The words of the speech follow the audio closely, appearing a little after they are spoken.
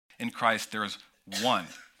in Christ there is one.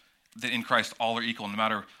 That in Christ all are equal, no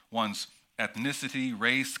matter one's ethnicity,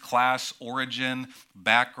 race, class, origin,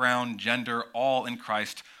 background, gender, all in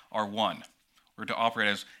Christ are one. We're to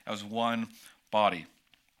operate as one body.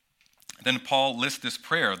 Then Paul lists this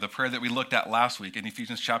prayer, the prayer that we looked at last week in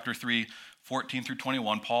Ephesians chapter 3, 14 through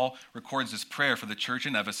 21. Paul records this prayer for the church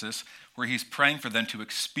in Ephesus, where he's praying for them to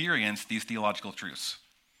experience these theological truths.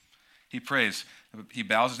 He prays, he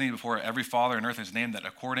bows his knee before every father on earth in his name, that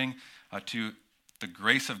according to the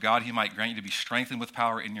grace of God, he might grant you to be strengthened with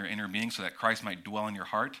power in your inner being so that Christ might dwell in your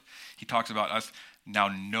heart. He talks about us now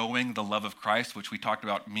knowing the love of Christ, which we talked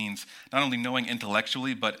about means not only knowing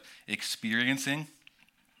intellectually, but experiencing.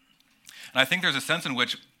 And I think there's a sense in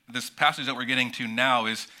which this passage that we're getting to now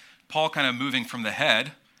is Paul kind of moving from the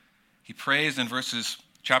head. He prays in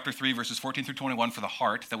chapter 3, verses 14 through 21 for the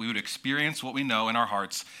heart, that we would experience what we know in our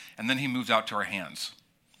hearts, and then he moves out to our hands.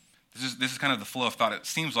 This is kind of the flow of thought. It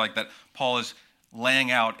seems like that Paul is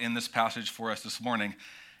laying out in this passage for us this morning.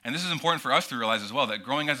 And this is important for us to realize as well, that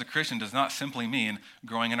growing as a Christian does not simply mean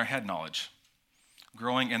growing in our head knowledge,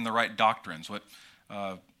 growing in the right doctrines, what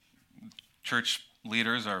church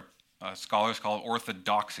leaders or scholars call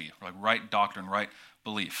orthodoxy, like right doctrine, right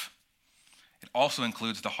belief. It also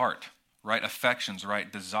includes the heart, right affections,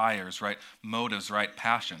 right desires, right motives, right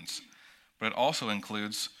passions. But it also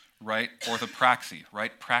includes right orthopraxy,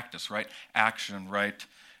 right practice, right action, right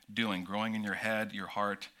doing, growing in your head, your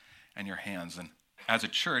heart, and your hands. And as a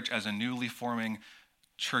church, as a newly forming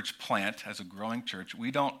church plant, as a growing church,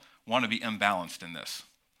 we don't want to be imbalanced in this.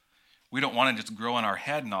 We don't want to just grow in our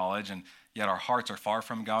head knowledge, and yet our hearts are far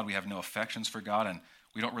from God. We have no affections for God, and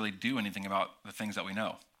we don't really do anything about the things that we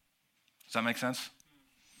know. Does that make sense?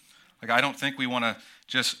 Like, I don't think we want to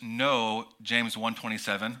just know James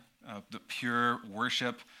 1:27, the pure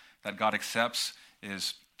worship that God accepts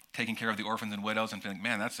is taking care of the orphans and widows, and feeling,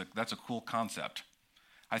 man, that's a cool concept.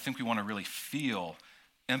 I think we want to really feel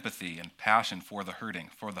empathy and passion for the hurting,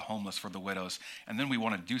 for the homeless, for the widows, and then we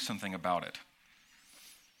want to do something about it.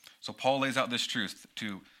 So Paul lays out this truth.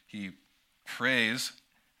 He prays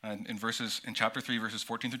in chapter 3, verses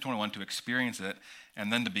 14 through 21 to experience it,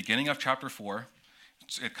 and then the beginning of chapter 4,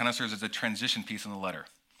 it kind of serves as a transition piece in the letter.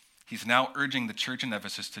 He's now urging the church in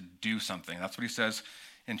Ephesus to do something. That's what he says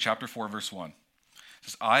in chapter 4, verse 1. He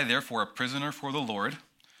says, I, therefore, a prisoner for the Lord.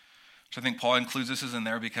 Which I think Paul includes this in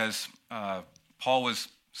there because Paul was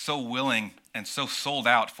so willing and so sold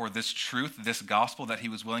out for this truth, this gospel, that he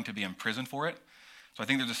was willing to be in prison for it. So I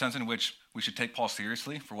think there's a sense in which we should take Paul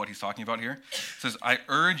seriously for what he's talking about here. It says, I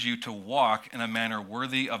urge you to walk in a manner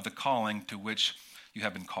worthy of the calling to which you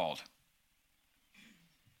have been called.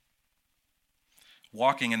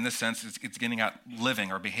 Walking in this sense, it's getting at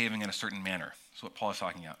living or behaving in a certain manner. That's what Paul is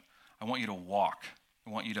talking about. I want you to walk. I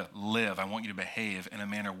want you to live. I want you to behave in a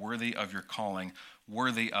manner worthy of your calling,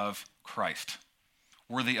 worthy of Christ,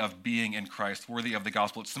 worthy of being in Christ, worthy of the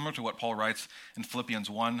gospel. It's similar to what Paul writes in Philippians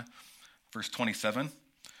 1, verse 27.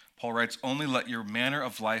 Paul writes, only let your manner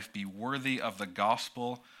of life be worthy of the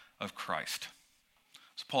gospel of Christ.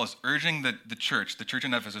 So Paul is urging the church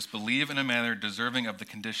in Ephesus, believe in a manner deserving of the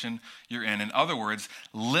condition you're in. In other words,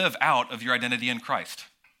 live out of your identity in Christ.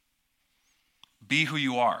 Be who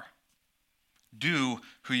you are. Do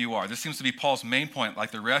who you are. This seems to be Paul's main point.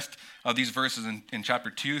 Like the rest of these verses in chapter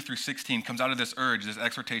 2 through 16 comes out of this urge, this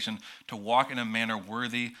exhortation to walk in a manner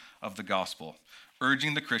worthy of the gospel,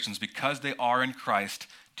 urging the Christians, because they are in Christ,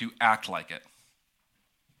 to act like it.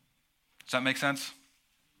 Does that make sense?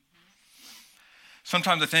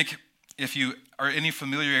 Sometimes I think if you are any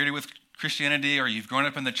familiarity with Christianity or you've grown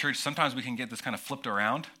up in the church, sometimes we can get this kind of flipped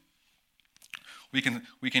around. We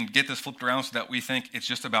can get this flipped around so that we think it's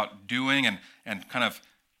just about doing and kind of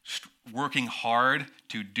working hard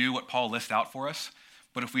to do what Paul lists out for us.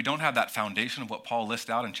 But if we don't have that foundation of what Paul lists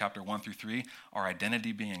out in chapter 1 through 3, our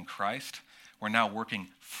identity being in Christ, we're now working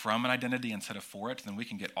from an identity instead of for it, then we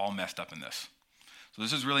can get all messed up in this. So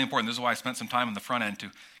this is really important. This is why I spent some time in the front end to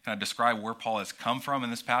kind of describe where Paul has come from in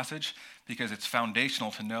this passage, because it's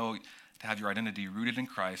foundational to know, to have your identity rooted in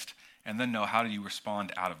Christ, and then know how do you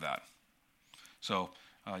respond out of that. So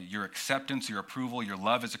your acceptance, your approval, your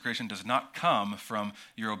love as a Christian does not come from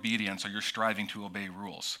your obedience or your striving to obey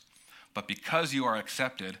rules. But because you are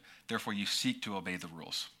accepted, therefore you seek to obey the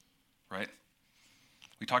rules, right?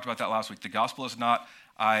 We talked about that last week. The gospel is not,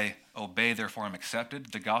 I obey, therefore I'm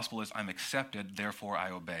accepted. The gospel is, I'm accepted, therefore I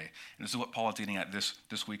obey. And this is what Paul is getting at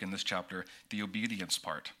this week in this chapter, the obedience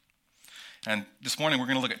part. And this morning we're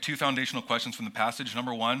going to look at two foundational questions from the passage.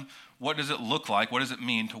 Number one, what does it look like? What does it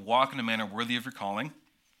mean to walk in a manner worthy of your calling?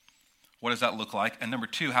 What does that look like? And number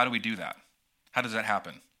two, how do we do that? How does that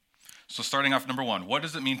happen? So starting off, number one, what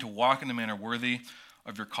does it mean to walk in a manner worthy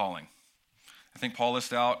of your calling? I think Paul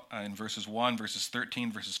lists out in verses 1, verses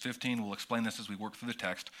 13, verses 15. We'll explain this as we work through the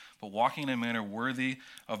text. But walking in a manner worthy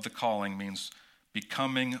of the calling means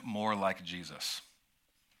becoming more like Jesus.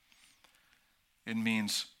 It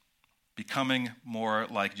means becoming more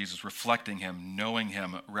like Jesus, reflecting him, knowing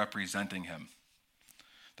him, representing him.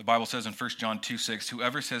 The Bible says in 1 John 2:6,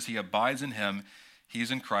 whoever says he abides in him, he is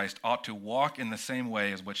in Christ, ought to walk in the same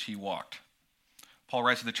way as which he walked. Paul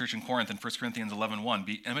writes to the church in Corinth in 1 Corinthians 11:1,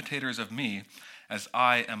 be imitators of me as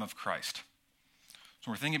I am of Christ.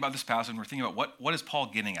 So we're thinking about this passage, and we're thinking about what is Paul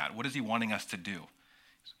getting at? What is he wanting us to do?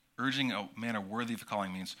 Urging a manner worthy of the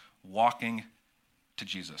calling means walking to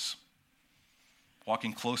Jesus.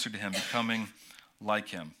 Walking closer to him, becoming like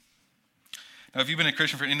him. Now, if you've been a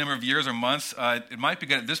Christian for any number of years or months, it might be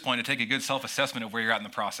good at this point to take a good self-assessment of where you're at in the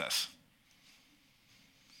process.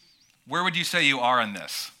 Where would you say you are in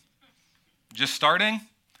this? Just starting?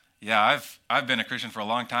 Yeah, I've been a Christian for a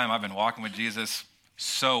long time. I've been walking with Jesus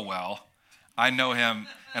so well. I know him,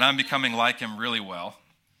 and I'm becoming like him really well.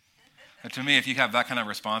 And to me, if you have that kind of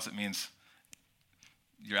response, it means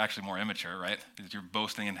you're actually more immature, right? Because you're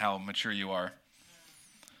boasting in how mature you are.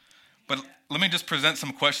 But let me just present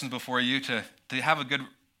some questions before you to have a good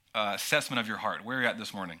assessment of your heart. Where are you at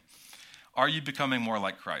this morning? Are you becoming more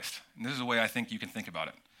like Christ? And this is the way I think you can think about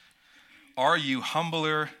it. Are you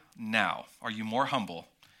humbler now? Are you more humble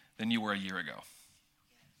than you were a year ago?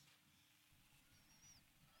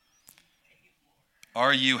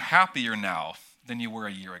 Are you happier now than you were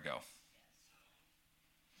a year ago?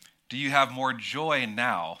 Do you have more joy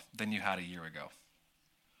now than you had a year ago?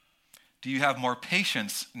 Do you have more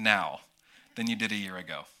patience now than you did a year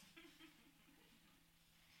ago?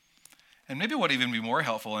 And maybe what would even be more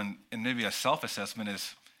helpful and maybe a self-assessment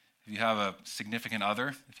is if you have a significant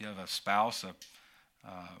other, if you have a spouse,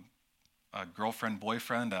 a girlfriend,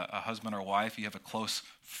 boyfriend, a husband or wife, you have a close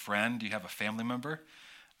friend, you have a family member,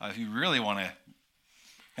 if you really want to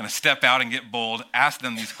kind of step out and get bold, ask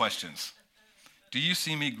them these questions. Do you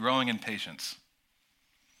see me growing in patience?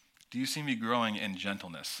 Do you see me growing in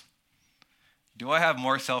gentleness? Do I have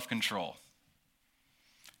more self-control?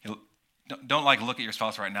 Don't look at your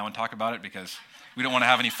spouse right now and talk about it because we don't want to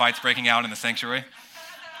have any fights breaking out in the sanctuary.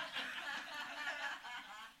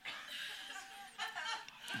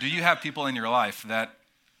 Do you have people in your life that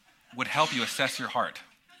would help you assess your heart?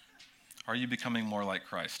 Are you becoming more like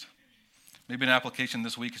Christ? Maybe an application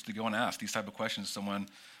this week is to go and ask these type of questions to someone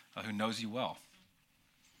who knows you well.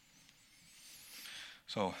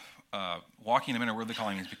 So walking in a manner worthy of the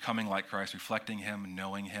calling means becoming like Christ, reflecting him,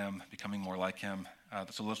 knowing him, becoming more like him.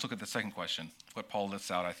 So let's look at the second question, what Paul lists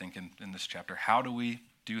out, I think, in this chapter. How do we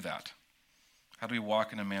do that? How do we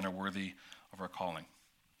walk in a manner worthy of our calling?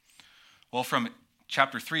 Well, from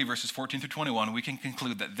chapter 3, verses 14 through 21, we can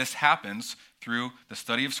conclude that this happens through the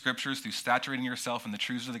study of scriptures, through saturating yourself in the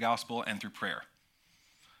truths of the gospel, and through prayer.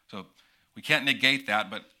 So we can't negate that,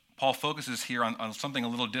 but Paul focuses here on something a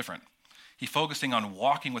little different. He's focusing on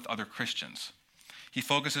walking with other Christians. He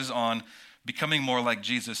focuses on becoming more like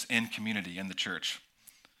Jesus in community, in the church.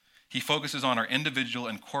 He focuses on our individual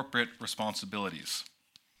and corporate responsibilities.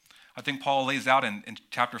 I think Paul lays out in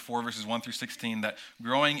chapter 4, verses 1 through 16, that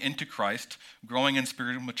growing into Christ, growing in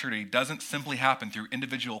spiritual maturity, doesn't simply happen through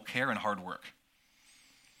individual care and hard work.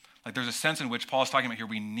 Like there's a sense in which Paul is talking about here,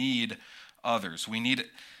 we need others. We need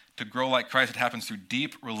to grow like Christ. It happens through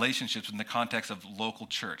deep relationships in the context of local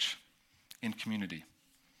church, in community.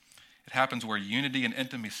 It happens where unity and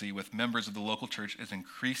intimacy with members of the local church is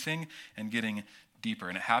increasing and getting deeper,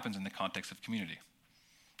 and it happens in the context of community.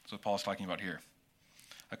 That's what Paul's talking about here.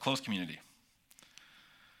 A close community.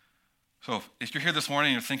 So if you're here this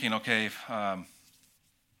morning and you're thinking, okay,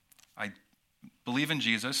 I believe in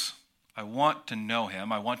Jesus, I want to know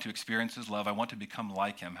him, I want to experience his love, I want to become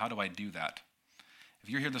like him, how do I do that? If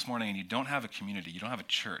you're here this morning and you don't have a community, you don't have a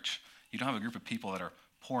church, you don't have a group of people that are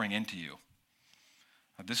pouring into you,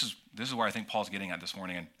 this is where I think Paul's getting at this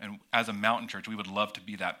morning. And as a mountain church, we would love to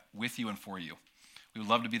be that with you and for you. We would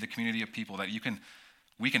love to be the community of people that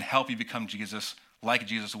we can help you become Jesus, like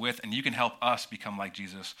Jesus with, and you can help us become like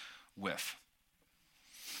Jesus with.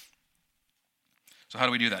 So how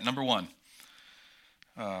do we do that? Number one,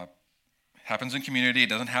 happens in community. It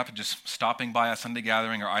doesn't happen just stopping by a Sunday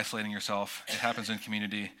gathering or isolating yourself. It happens in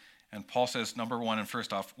community. And Paul says, number one, and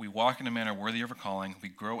first off, we walk in a manner worthy of our calling. We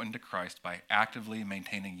grow into Christ by actively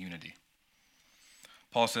maintaining unity.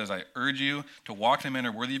 Paul says, I urge you to walk in a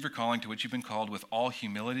manner worthy of your calling to which you've been called with all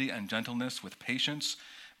humility and gentleness, with patience,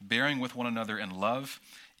 bearing with one another in love,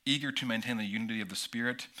 eager to maintain the unity of the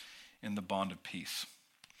Spirit in the bond of peace.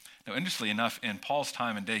 Now, interestingly enough, in Paul's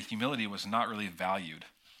time and day, humility was not really valued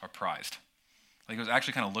or prized. Like, it was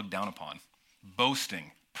actually kind of looked down upon.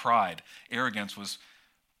 Boasting, pride, arrogance was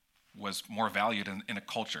more valued in a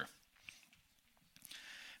culture.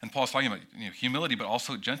 And Paul's talking about humility, but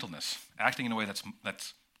also gentleness, acting in a way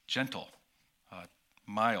that's gentle,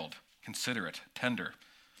 mild, considerate, tender,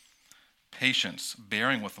 patience,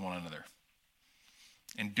 bearing with one another,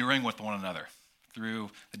 enduring with one another through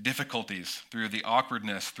the difficulties, through the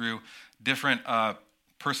awkwardness, through different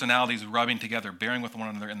personalities rubbing together, bearing with one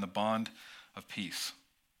another in the bond of peace.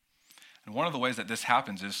 And one of the ways that this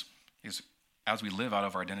happens is as we live out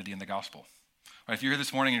of our identity in the gospel. Right, if you're here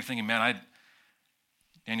this morning and you're thinking, man,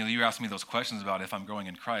 Daniel, you asked me those questions about if I'm growing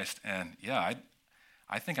in Christ, and yeah,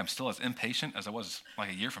 I think I'm still as impatient as I was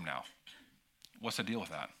like a year from now. What's the deal with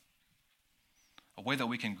that? A way that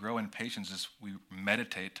we can grow in patience is we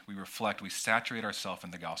meditate, we reflect, we saturate ourselves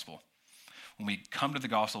in the gospel. When we come to the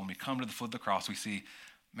gospel, when we come to the foot of the cross, we see,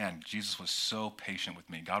 man, Jesus was so patient with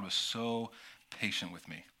me. God was so patient with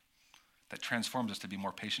me. That transforms us to be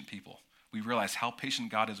more patient people. We realize how patient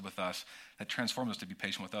God is with us. That transforms us to be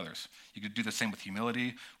patient with others. You could do the same with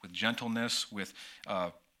humility, with gentleness, with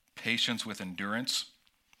patience, with endurance.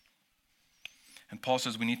 And Paul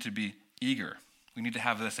says we need to be eager. We need to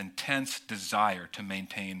have this intense desire to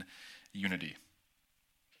maintain unity.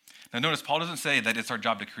 Now notice, Paul doesn't say that it's our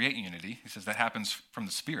job to create unity. He says that happens from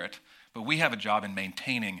the Spirit, but we have a job in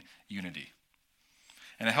maintaining unity.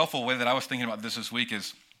 And a helpful way that I was thinking about this week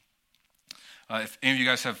is, if any of you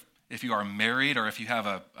guys if you are married or if you have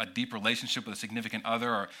a deep relationship with a significant other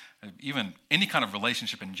or even any kind of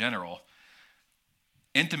relationship in general,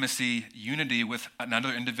 intimacy, unity with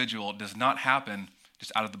another individual does not happen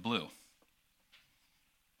just out of the blue.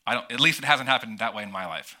 At least it hasn't happened that way in my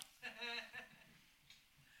life.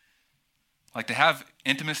 Like, to have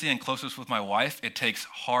intimacy and closeness with my wife, it takes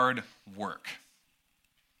hard work.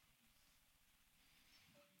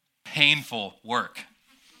 Painful work.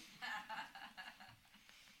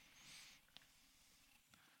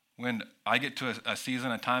 When I get to a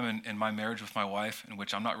season, a time in my marriage with my wife in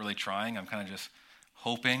which I'm not really trying, I'm kind of just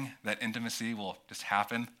hoping that intimacy will just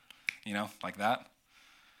happen, like that.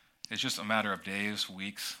 It's just a matter of days,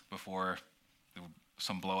 weeks before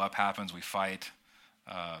some blow up happens, we fight,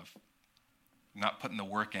 not putting the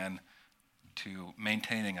work in to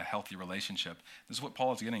maintaining a healthy relationship. This is what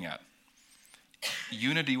Paul is getting at.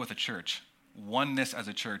 Unity with a church, oneness as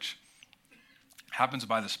a church, happens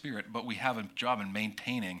by the Spirit, but we have a job in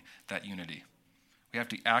maintaining that unity. We have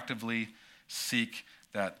to actively seek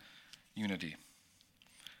that unity.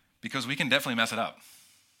 Because we can definitely mess it up.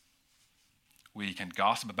 We can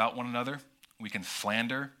gossip about one another. We can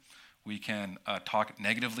slander. We can talk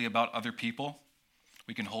negatively about other people.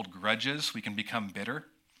 We can hold grudges. We can become bitter.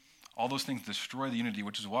 All those things destroy the unity,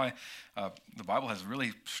 which is why the Bible has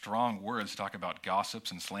really strong words to talk about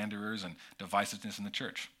gossips and slanderers and divisiveness in the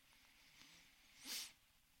church.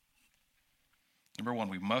 Number one,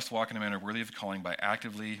 we must walk in a manner worthy of calling by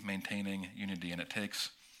actively maintaining unity, and it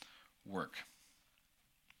takes work.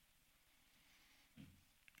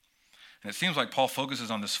 And it seems like Paul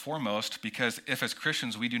focuses on this foremost because if as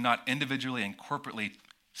Christians we do not individually and corporately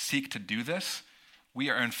seek to do this,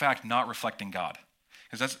 we are in fact not reflecting God.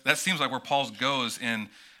 Because that seems like where Paul goes in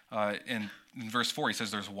verse 4. He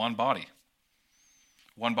says there's one body.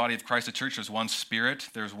 One body of Christ, the church. There's one Spirit.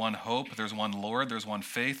 There's one hope. There's one Lord. There's one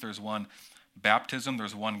faith. There's one baptism.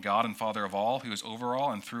 There's one God and Father of all, who is over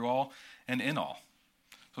all and through all and in all.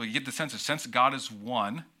 So you get the sense that since God is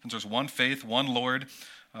one, since there's one faith, one Lord,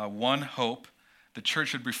 one hope, the church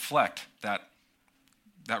should reflect that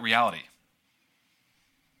reality.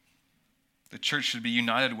 The church should be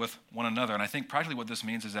united with one another. And I think practically what this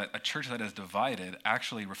means is that a church that is divided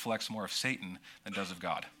actually reflects more of Satan than does of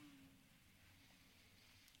God.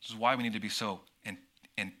 This is why we need to be so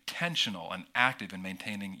intentional and active in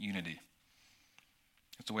maintaining unity.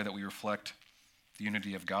 It's the way that we reflect the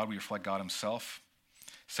unity of God. We reflect God himself.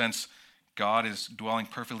 Since God is dwelling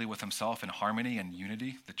perfectly with himself in harmony and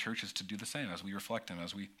unity, the church is to do the same as we reflect him,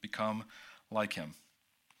 as we become like him.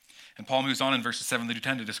 And Paul moves on in verses 7 through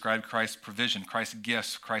 10 to describe Christ's provision, Christ's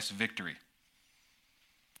gifts, Christ's victory.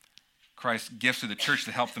 Christ's gifts to the church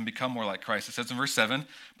to help them become more like Christ. It says in verse 7,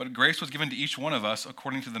 but grace was given to each one of us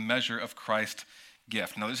according to the measure of Christ's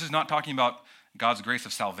gift. Now, this is not talking about God's grace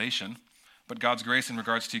of salvation, but God's grace in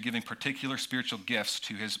regards to giving particular spiritual gifts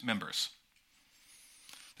to his members.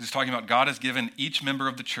 This is talking about God has given each member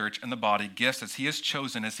of the church and the body gifts as he has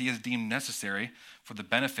chosen, as he has deemed necessary for the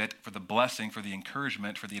benefit, for the blessing, for the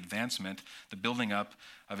encouragement, for the advancement, the building up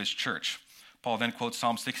of his church. Paul then quotes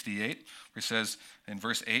Psalm 68, where he says in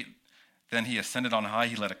verse 8, Then he ascended on high.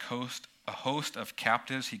 He led a host of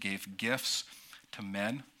captives. He gave gifts to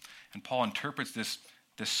men. And Paul interprets this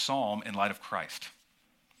psalm in light of Christ.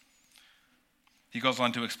 He goes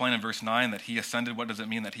on to explain in verse 9 that he ascended. What does it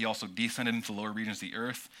mean that he also descended into the lower regions of the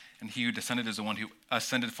earth? And he who descended is the one who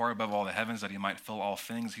ascended far above all the heavens that he might fill all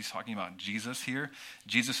things. He's talking about Jesus here.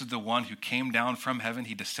 Jesus is the one who came down from heaven.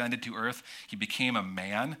 He descended to earth. He became a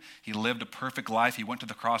man. He lived a perfect life. He went to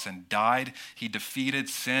the cross and died. He defeated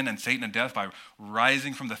sin and Satan and death by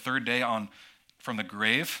rising from the third day from the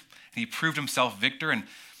grave. He proved himself victor, and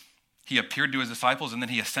he appeared to his disciples, and then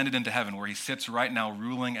he ascended into heaven where he sits right now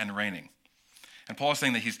ruling and reigning. And Paul is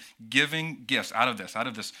saying that he's giving gifts out of this.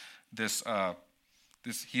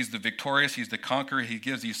 He's the victorious, he's the conqueror. He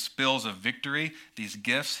gives these spills of victory, these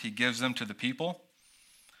gifts, he gives them to the people.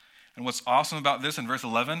 And what's awesome about this in verse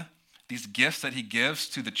 11, these gifts that he gives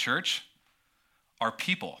to the church are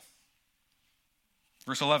people.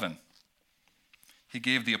 Verse 11, he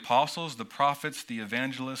gave the apostles, the prophets, the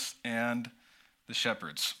evangelists, and the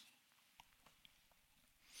shepherds.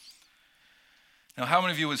 Now, how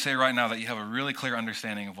many of you would say right now that you have a really clear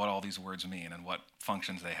understanding of what all these words mean and what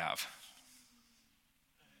functions they have?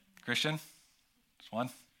 Christian? Just one?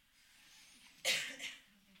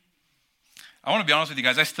 I want to be honest with you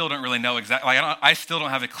guys. I still don't really know exactly. I still don't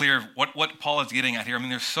have a clear what Paul is getting at here. I mean,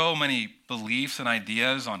 there's so many beliefs and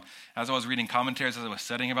ideas on, as I was reading commentaries, as I was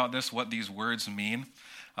studying about this, what these words mean.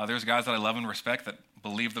 There's guys that I love and respect that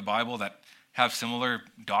believe the Bible, that have similar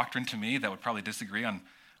doctrine to me, that would probably disagree on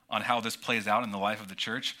how this plays out in the life of the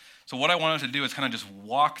church. So what I wanted to do is kind of just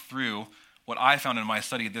walk through what I found in my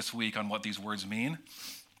study this week on what these words mean,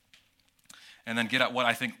 and then get at what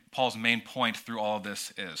I think Paul's main point through all of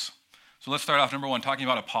this is. So let's start off, number one, talking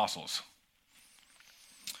about apostles.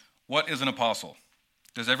 What is an apostle?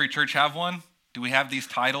 Does every church have one? Do we have these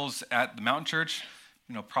titles at the Mountain Church?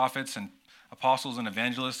 Prophets and apostles and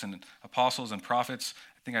evangelists and apostles and prophets.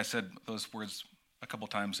 I think I said those words a couple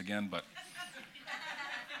times again, but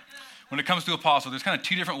when it comes to apostle, there's kind of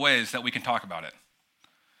two different ways that we can talk about it.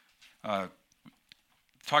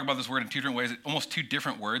 Talk about this word in two different ways, almost two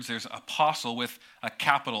different words. There's apostle with a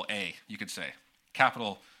capital A, you could say.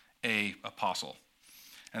 Capital A, apostle.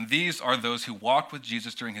 And these are those who walked with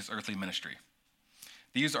Jesus during his earthly ministry.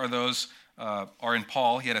 These are those, are in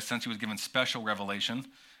Paul. He had a sense he was given special revelation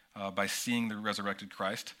by seeing the resurrected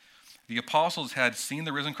Christ. The apostles had seen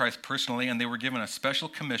the risen Christ personally, and they were given a special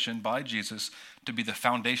commission by Jesus to be the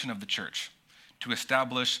foundation of the church, to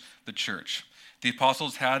establish the church. The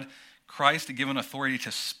apostles had Christ given authority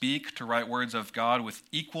to speak, to write words of God with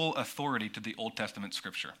equal authority to the Old Testament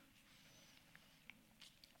scripture.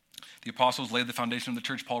 The apostles laid the foundation of the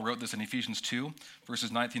church. Paul wrote this in Ephesians 2,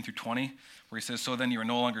 verses 19 through 20, where he says, "So then you are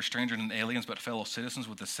no longer strangers and aliens, but fellow citizens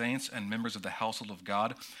with the saints and members of the household of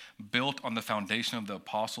God, built on the foundation of the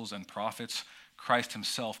apostles and prophets, Christ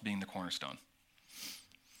himself being the cornerstone."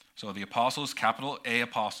 So the apostles, capital A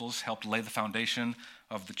apostles, helped lay the foundation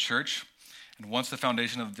of the church. And once the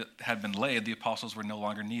foundation had been laid, the apostles were no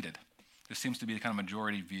longer needed. This seems to be the kind of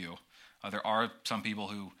majority view. There are some people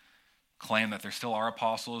who claim that there still are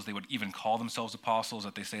apostles. They would even call themselves apostles,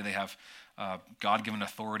 that they say they have God-given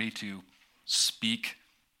authority to speak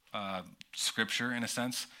scripture in a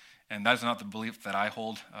sense. And that is not the belief that I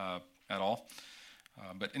hold at all.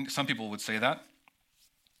 But some people would say that.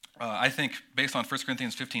 I think, based on 1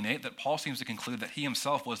 Corinthians 15:8, that Paul seems to conclude that he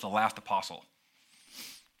himself was the last apostle.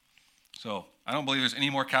 So I don't believe there's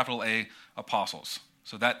any more capital A apostles.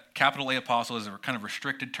 So that capital A apostle is a kind of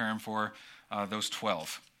restricted term for those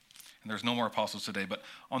 12. And there's no more apostles today. But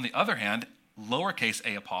on the other hand, lowercase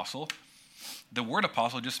a apostle, the word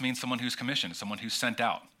apostle just means someone who's commissioned, someone who's sent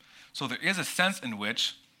out. So there is a sense in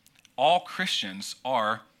which all Christians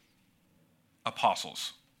are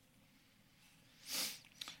apostles.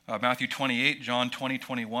 Matthew 28, John 20,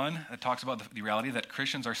 21, it talks about the reality that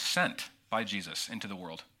Christians are sent by Jesus into the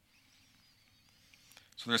world.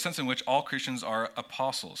 So there's a sense in which all Christians are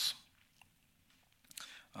apostles.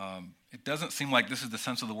 It doesn't seem like this is the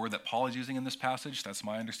sense of the word that Paul is using in this passage. That's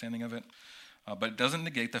my understanding of it. But it doesn't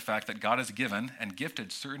negate the fact that God has given and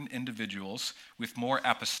gifted certain individuals with more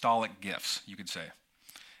apostolic gifts, you could say.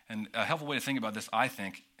 And a helpful way to think about this, I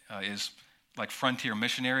think, is like frontier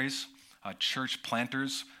missionaries, church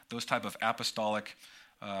planters, those type of apostolic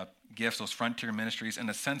gifts, those frontier ministries. In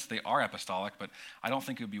a sense, they are apostolic, but I don't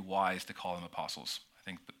think it would be wise to call them apostles. I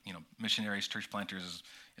think, missionaries, church planters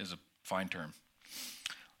is a fine term.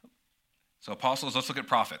 So apostles, let's look at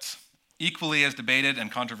prophets. Equally as debated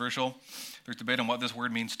and controversial, there's debate on what this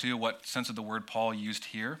word means too, what sense of the word Paul used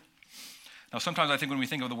here. Now, sometimes I think when we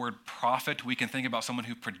think of the word prophet, we can think about someone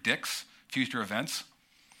who predicts future events.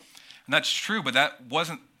 And that's true, but that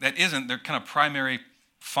isn't their kind of primary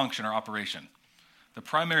function or operation. The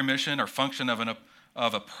primary mission or function of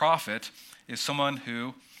a prophet is someone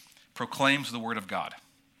who proclaims the word of God.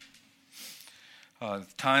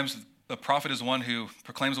 Times the prophet is one who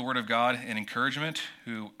proclaims the word of God in encouragement,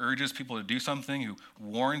 who urges people to do something, who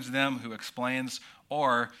warns them, who explains,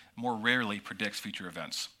 or more rarely predicts future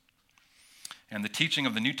events. And the teaching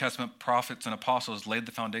of the New Testament prophets and apostles laid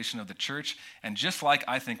the foundation of the church. And just like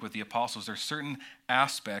I think with the apostles, there are certain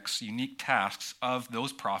aspects, unique tasks of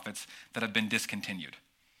those prophets that have been discontinued.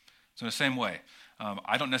 So in the same way,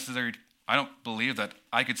 I don't believe that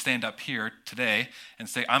I could stand up here today and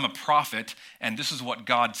say, I'm a prophet, and this is what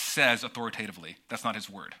God says authoritatively. That's not his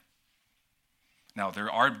word. Now, there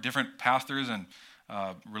are different pastors and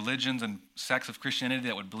religions and sects of Christianity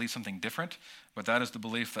that would believe something different, but that is the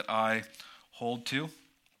belief that I hold to.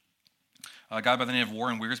 A guy by the name of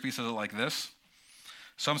Warren Wiersbe says it like this.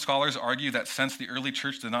 Some scholars argue that since the early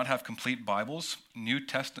church did not have complete Bibles, and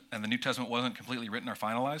the New Testament wasn't completely written or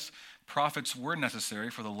finalized, prophets were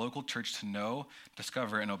necessary for the local church to know,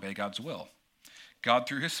 discover, and obey God's will. God,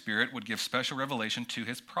 through his Spirit, would give special revelation to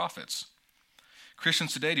his prophets.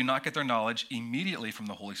 Christians today do not get their knowledge immediately from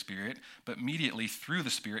the Holy Spirit, but immediately through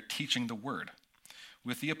the Spirit teaching the Word.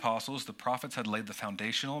 With the apostles, the prophets had laid the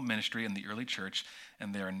foundational ministry in the early church,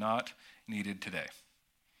 and they are not needed today.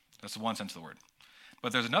 That's one sense of the word.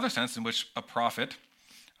 But there's another sense in which a prophet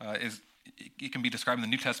it can be described in the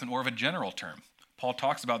New Testament more of a general term. Paul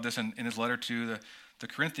talks about this in his letter to the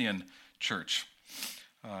Corinthian church.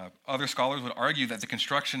 Other scholars would argue that the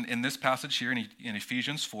construction in this passage here in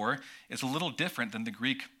Ephesians 4 is a little different than the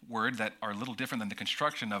Greek word that are a little different than the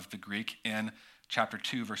construction of the Greek in chapter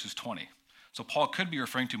 2, verses 20. So Paul could be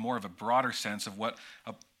referring to more of a broader sense of what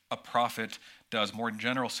a prophet does, more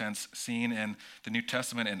general sense seen in the New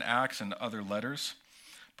Testament in Acts and other letters.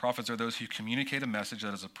 Prophets are those who communicate a message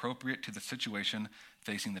that is appropriate to the situation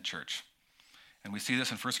facing the church. And we see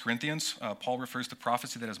this in 1 Corinthians. Paul refers to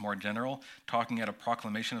prophecy that is more general, talking at a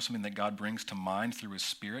proclamation of something that God brings to mind through his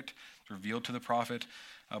Spirit, revealed to the prophet,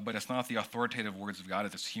 but it's not the authoritative words of God,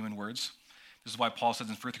 it's human words. This is why Paul says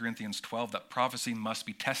in 1 Corinthians 12 that prophecy must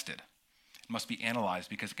be tested. It must be analyzed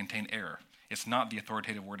because it contains error. It's not the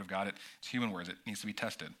authoritative word of God, it's human words. It needs to be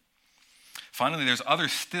tested. Finally, there's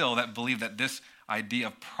others still that believe that this idea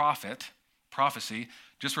of prophecy,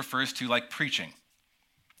 just refers to like preaching.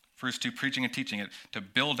 Refers to preaching and teaching it, to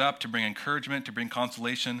build up, to bring encouragement, to bring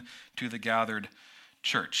consolation to the gathered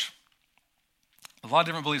church. A lot of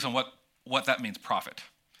different beliefs on what that means, prophet.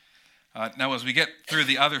 Now, as we get through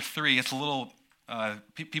the other three, it's a little,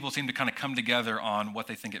 people seem to kind of come together on what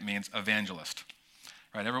they think it means, evangelist.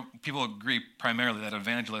 Right? People agree primarily that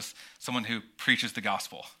evangelist, someone who preaches the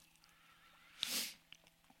gospel.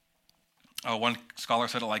 One scholar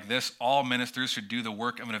said it like this: all ministers should do the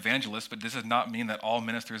work of an evangelist, but this does not mean that all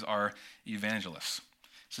ministers are evangelists.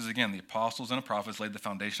 This is again, the apostles and the prophets laid the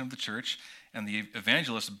foundation of the church, and the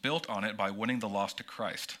evangelists built on it by winning the lost to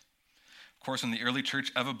Christ. Of course, in the early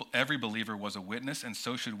church, every believer was a witness, and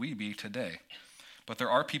so should we be today. But there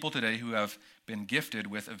are people today who have been gifted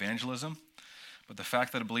with evangelism, but the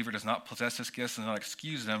fact that a believer does not possess this gift does not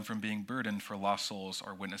excuse them from being burdened for lost souls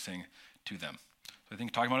or witnessing to them. So I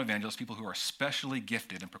think talking about evangelists, people who are especially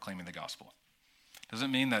gifted in proclaiming the gospel. Doesn't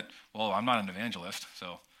mean that, well, I'm not an evangelist,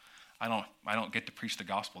 so I don't get to preach the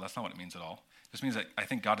gospel. That's not what it means at all. It just means that I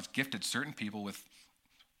think God has gifted certain people with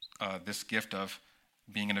this gift of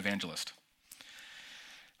being an evangelist.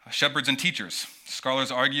 Shepherds and teachers.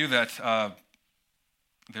 Scholars argue that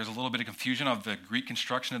there's a little bit of confusion of the Greek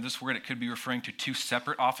construction of this word. It could be referring to two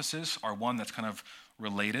separate offices, or one that's kind of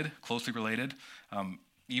related, closely related.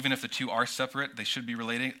 Even if the two are separate, they should be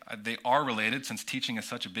related. They are related since teaching is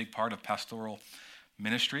such a big part of pastoral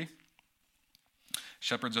ministry.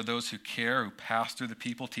 Shepherds are those who care, who pass through the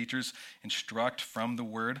people. Teachers instruct from the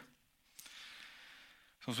word.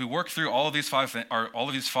 So as we work through all of these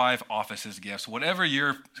five offices, gifts, wherever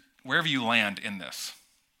you land in this,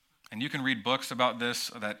 and you can read books about this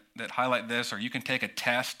that highlight this, or you can take a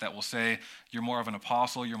test that will say you're more of an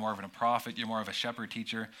apostle, you're more of a prophet, you're more of a shepherd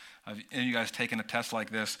teacher. Any of you guys taken a test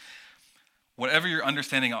like this? Whatever your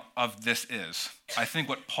understanding of this is, I think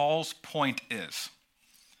what Paul's point is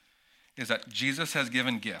that Jesus has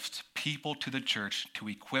given gifts, people to the church to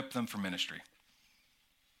equip them for ministry.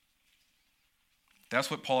 That's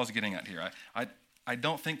what Paul is getting at here. I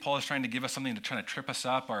don't think Paul is trying to give us something to try to trip us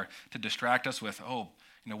up or to distract us with,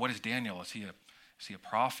 what is Daniel? Is he a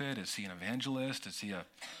prophet? Is he an evangelist? Is he a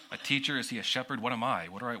teacher? Is he a shepherd? What am I?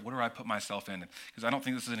 What do I put myself in? Because I don't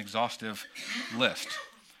think this is an exhaustive list.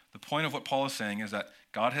 The point of what Paul is saying is that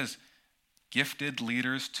God has gifted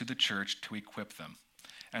leaders to the church to equip them.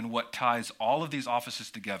 And what ties all of these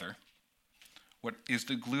offices together, what is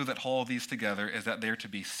the glue that holds these together, is that they're to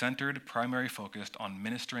be centered, primary focused on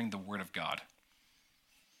ministering the Word of God.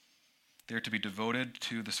 They're to be devoted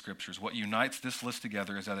to the Scriptures. What unites this list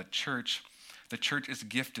together is that the church is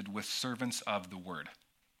gifted with servants of the Word.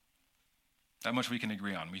 That much we can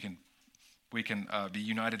agree on. We can be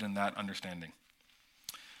united in that understanding.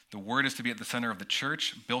 The Word is to be at the center of the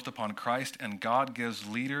church, built upon Christ, and God gives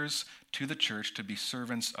leaders to the church to be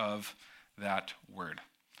servants of that Word.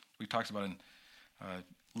 We talked about in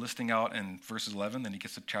listing out in verses 11, then he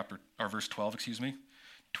gets to verse 12,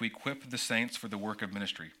 to equip the saints for the work of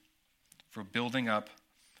ministry, for building up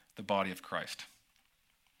the body of Christ.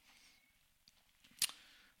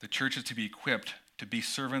 The church is to be equipped to be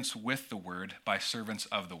servants with the Word by servants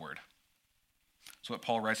of the Word. So what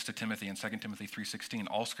Paul writes to Timothy in 2 Timothy 3:16,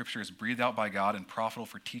 all Scripture is breathed out by God and profitable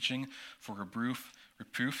for teaching, for reproof,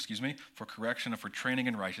 for correction, and for training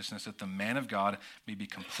in righteousness, that the man of God may be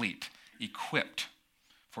complete, equipped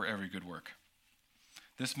for every good work.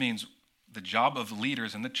 This means the job of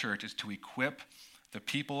leaders in the church is to equip the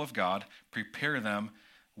people of God, prepare them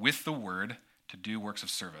with the Word to do works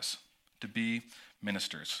of service, to be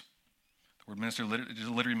ministers. The word minister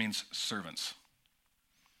literally means servants.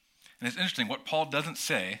 And it's interesting, what Paul doesn't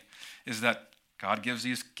say is that God gives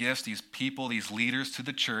these gifts, these people, these leaders to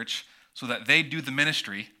the church so that they do the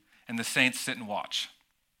ministry and the saints sit and watch.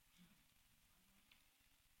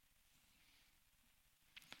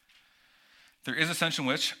 There is a sense in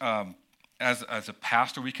which, as a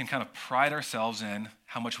pastor, we can kind of pride ourselves in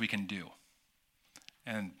how much we can do.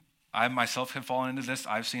 And I myself have fallen into this.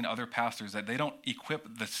 I've seen other pastors that they don't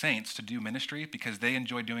equip the saints to do ministry because they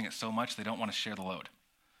enjoy doing it so much they don't want to share the load.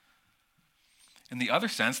 In the other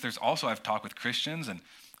sense, I've talked with Christians and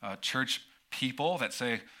church people that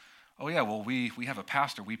say, oh yeah, well, we have a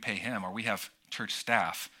pastor, we pay him, or we have church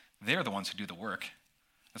staff. They're the ones who do the work.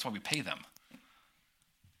 That's why we pay them.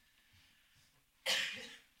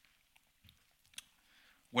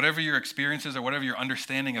 Whatever your experiences or whatever your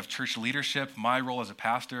understanding of church leadership, my role as a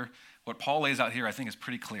pastor, what Paul lays out here I think is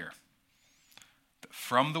pretty clear.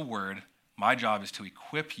 From the Word, my job is to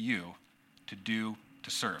equip you to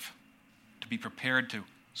serve, to be prepared to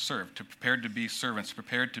serve, to prepared to be servants,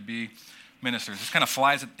 prepared to be ministers. This kind of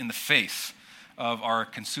flies in the face of our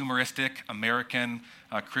consumeristic American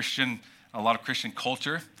Christian, a lot of Christian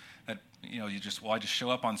culture that, I just show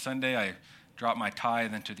up on Sunday, I drop my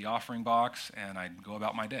tithe into the offering box, and I go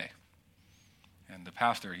about my day. And the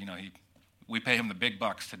pastor, we pay him the big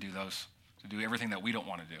bucks to do do everything that we don't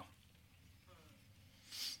want to do.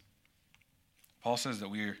 Paul says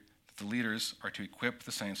that the leaders are to equip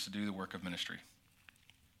the saints to do the work of ministry.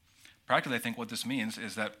 Practically, I think what this means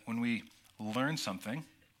is that when we learn something,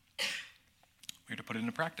 we have to put it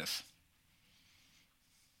into practice.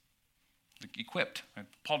 Equipped.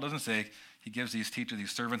 Paul doesn't say he gives these teachers,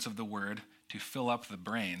 these servants of the Word, to fill up the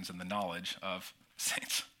brains and the knowledge of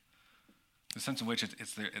saints. The sense in which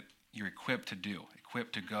you're equipped to do,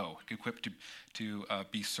 equipped to go, equipped to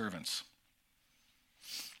be servants.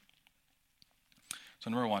 So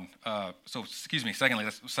number one, secondly,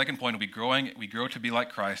 the second point will be we grow to be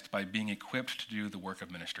like Christ by being equipped to do the work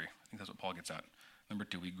of ministry. I think that's what Paul gets at. Number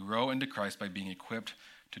two, we grow into Christ by being equipped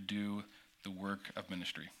to do the work of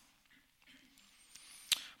ministry.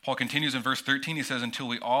 Paul continues in verse 13, he says, until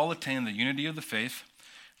we all attain the unity of the faith,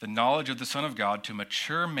 the knowledge of the Son of God, to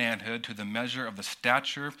mature manhood, to the measure of the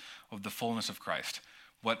stature of the fullness of Christ.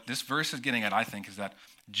 What this verse is getting at, I think, is that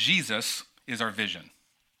Jesus is our vision.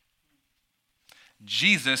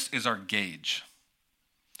 Jesus is our gauge.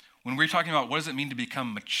 When we're talking about what does it mean to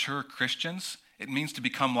become mature Christians, it means to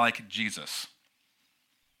become like Jesus.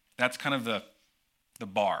 That's kind of the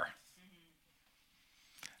bar.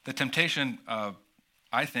 The temptation,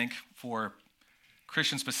 I think, for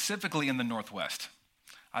Christians specifically in the Northwest.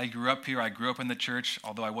 I grew up here. I grew up in the church,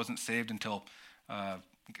 although I wasn't saved until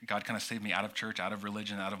God kind of saved me out of church, out of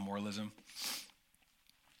religion, out of moralism.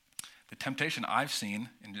 The temptation I've seen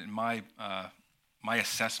in my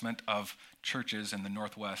assessment of churches in the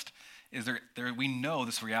Northwest is we know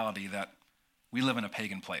this reality that we live in a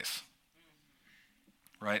pagan place,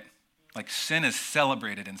 right? Like sin is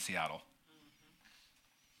celebrated in Seattle.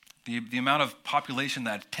 The amount of population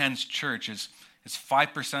that attends church is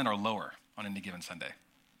 5% or lower on any given Sunday.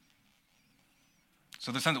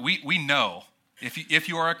 So the sense that we know, if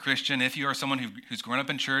you are a Christian, if you are someone who's grown up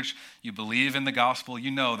in church, you believe in the gospel,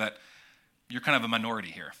 you know that you're kind of a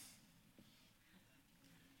minority here.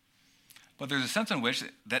 But there's a sense in which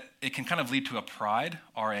that it can kind of lead to a pride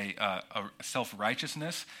or a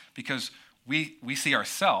self-righteousness because we see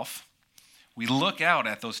ourselves, we look out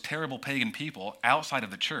at those terrible pagan people outside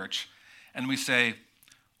of the church and we say,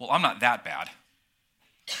 well, I'm not that bad.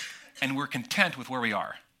 And we're content with where we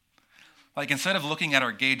are. Like instead of looking at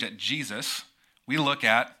our gauge at Jesus, we look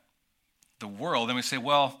at the world and we say,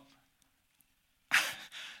 well,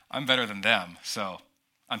 I'm better than them, so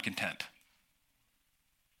I'm content.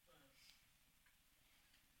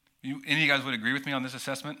 Any of you guys would agree with me on this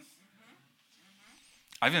assessment?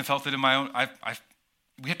 I've even felt it in my own,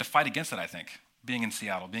 we have to fight against it, I think, being in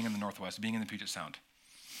Seattle, being in the Northwest, being in the Puget Sound.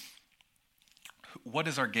 What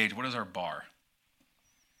is our gauge? What is our bar?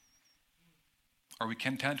 Are we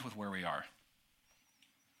content with where we are?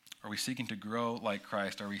 Are we seeking to grow like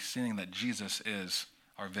Christ? Are we seeing that Jesus is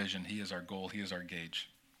our vision? He is our goal. He is our gauge.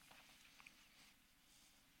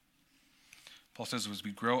 Paul says as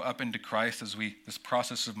we grow up into Christ, this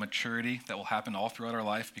process of maturity that will happen all throughout our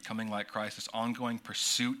life, becoming like Christ, this ongoing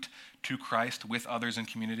pursuit to Christ with others in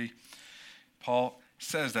community, Paul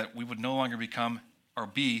says that we would no longer become or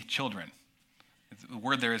be children. The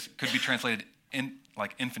word there could be translated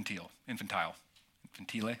like infantile. Infantile.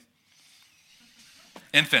 Infantile?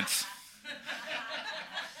 Infants.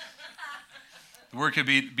 The word could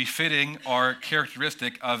be befitting or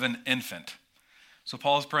characteristic of an infant. So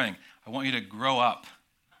Paul is praying, I want you to grow up,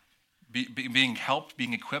 being helped,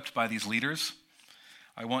 being equipped by these leaders.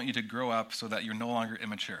 I want you to grow up so that you're no longer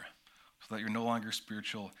immature, so that you're no longer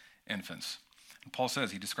spiritual infants. And Paul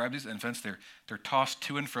says, he describes these infants, they're tossed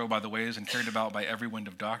to and fro by the waves and carried about by every wind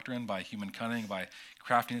of doctrine, by human cunning, by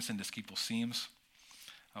craftiness and deceitful schemes.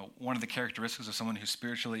 One of the characteristics of someone who's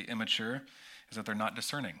spiritually immature is that they're not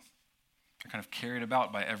discerning. They're kind of carried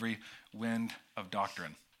about by every wind of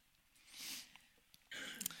doctrine.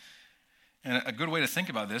 And a good way to think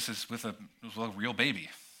about this is with a real baby,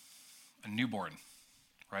 a newborn,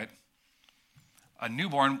 right? A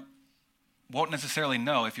newborn won't necessarily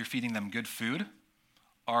know if you're feeding them good food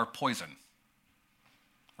or poison,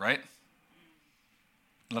 right?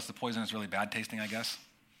 Unless the poison is really bad tasting, I guess.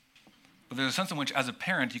 But there's a sense in which, as a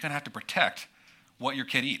parent, you kind of have to protect what your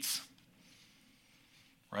kid eats,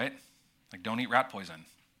 right? Like, don't eat rat poison.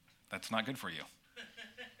 That's not good for you.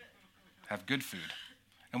 Have good food.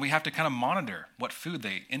 And we have to kind of monitor what food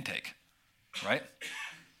they intake, right?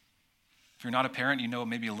 If you're not a parent, you know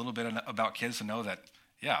maybe a little bit about kids to know that,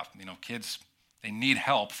 kids, they need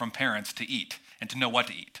help from parents to eat and to know what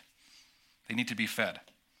to eat. They need to be fed.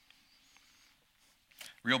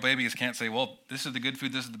 Real babies can't say, well, this is the good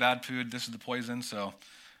food, this is the bad food, this is the poison, so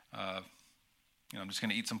I'm just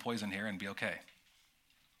going to eat some poison here and be okay.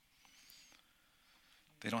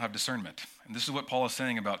 They don't have discernment. And this is what Paul is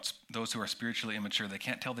saying about those who are spiritually immature. They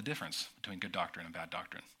can't tell the difference between good doctrine and bad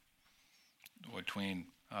doctrine, between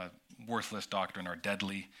worthless doctrine or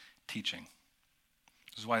deadly teaching.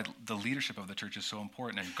 This is why the leadership of the church is so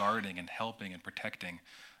important in guarding and helping and protecting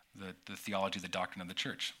the theology, the doctrine of the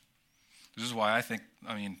church. This is why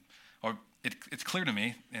it's clear to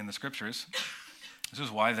me in the scriptures, this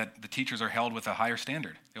is why that the teachers are held with a higher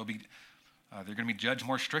standard. They're going to be judged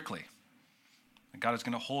more strictly. And God is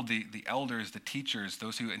going to hold the elders, the teachers,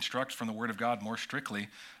 those who instruct from the Word of God more strictly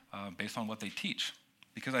based on what they teach.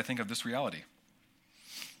 Because I think of this reality.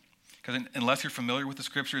 Because unless you're familiar with the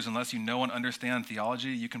scriptures, unless you know and understand theology,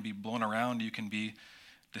 you can be blown around, you can be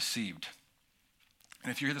deceived.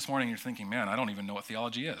 And if you're here this morning and you're thinking, man, I don't even know what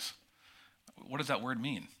theology is. What does that word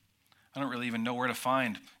mean? I don't really even know where to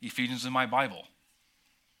find Ephesians in my Bible.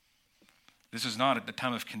 This is not at the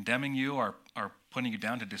time of condemning you or putting you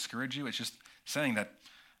down to discourage you. It's just saying that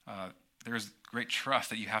there's great trust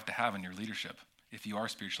that you have to have in your leadership if you are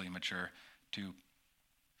spiritually mature to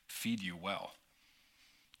feed you well,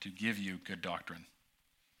 to give you good doctrine.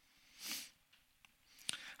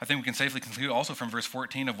 I think we can safely conclude also from verse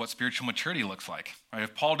 14 of what spiritual maturity looks like. Right?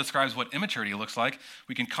 If Paul describes what immaturity looks like,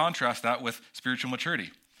 we can contrast that with spiritual maturity.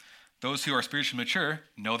 Those who are spiritually mature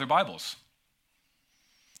know their Bibles.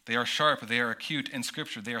 They are sharp, they are acute in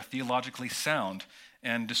Scripture, they are theologically sound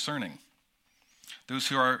and discerning. Those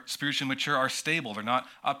who are spiritually mature are stable. They're not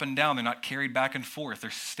up and down, they're not carried back and forth, they're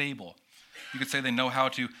stable. You could say they know how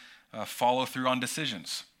to follow through on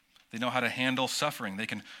decisions. They know how to handle suffering. They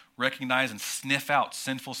can recognize and sniff out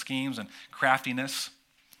sinful schemes and craftiness,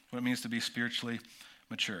 what it means to be spiritually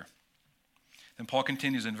mature. Then Paul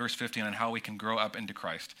continues in verse 15 on how we can grow up into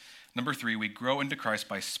Christ. Number 3, we grow into Christ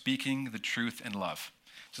by speaking the truth in love.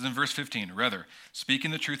 It says in verse 15, rather,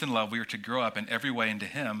 speaking the truth in love, we are to grow up in every way into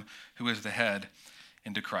him who is the head,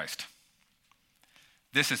 into Christ.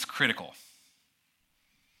 This is critical.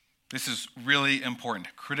 This is really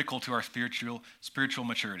important, critical to our spiritual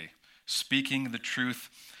maturity. Speaking the truth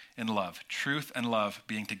in love. Truth and love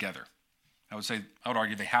being together. I would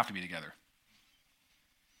argue they have to be together.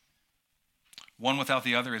 One without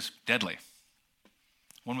the other is deadly.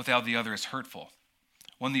 One without the other is hurtful.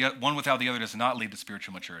 One without the other does not lead to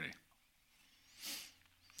spiritual maturity.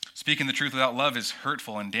 Speaking the truth without love is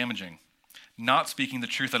hurtful and damaging. Not speaking the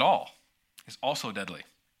truth at all is also deadly.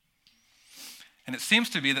 And it seems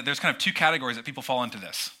to be that there's kind of two categories that people fall into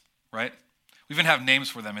this, right? We even have names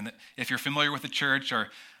for them. And if you're familiar with the church or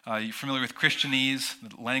you're familiar with Christianese,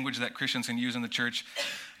 the language that Christians can use in the church,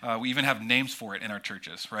 we even have names for it in our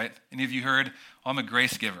churches, right? Any of you heard, I'm a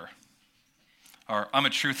grace giver, or I'm a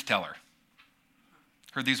truth teller?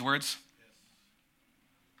 Heard these words?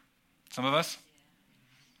 Some of us?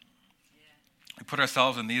 We put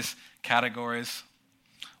ourselves in these categories.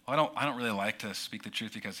 Well, I don't really like to speak the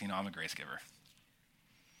truth because, I'm a grace giver.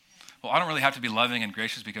 Well, I don't really have to be loving and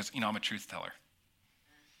gracious because, I'm a truth teller.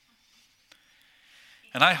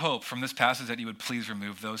 And I hope from this passage that you would please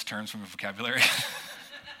remove those terms from your vocabulary.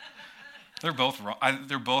 They're both wrong.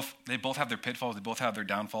 They both have their pitfalls. They both have their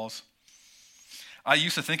downfalls. I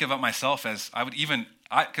used to think about myself as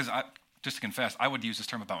just to confess, I would use this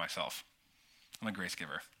term about myself. I'm a grace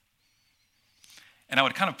giver. And I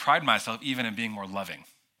would kind of pride myself even in being more loving.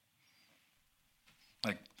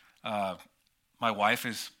 Like, my wife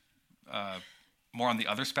is more on the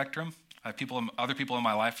other spectrum. I have other people in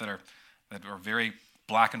my life that are very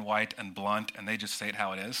black and white and blunt, and they just say it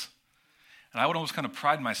how it is. And I would almost kind of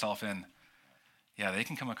pride myself in, they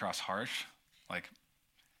can come across harsh. Like,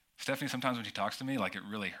 Stephanie, sometimes when she talks to me, like, it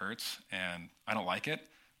really hurts, and I don't like it.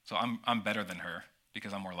 So I'm better than her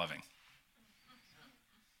because I'm more loving.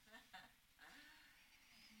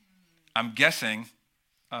 I'm guessing,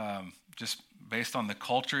 just based on the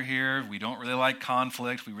culture here, we don't really like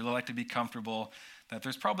conflict. We really like to be comfortable. That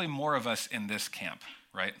there's probably more of us in this camp,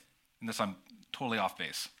 right? And this, I'm totally off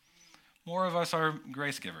base. More of us are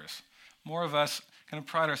grace givers. More of us kind of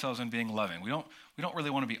pride ourselves in being loving. We don't really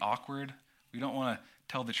want to be awkward. We don't want to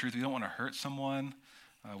tell the truth. We don't want to hurt someone.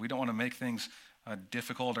 We don't want to make things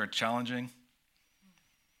difficult or challenging. And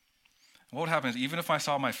what would happen is even if I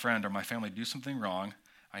saw my friend or my family do something wrong,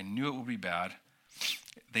 I knew it would be bad.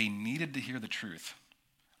 They needed to hear the truth.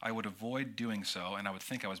 I would avoid doing so, and I would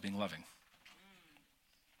think I was being loving.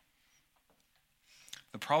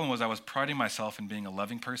 The problem was I was priding myself in being a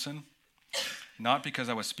loving person, not because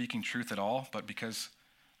I was speaking truth at all, but because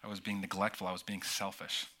I was being neglectful. I was being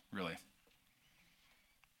selfish, really.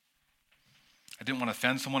 I didn't want to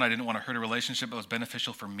offend someone. I didn't want to hurt a relationship that was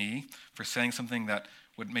beneficial for me, for saying something that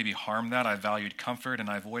would maybe harm that. I valued comfort, and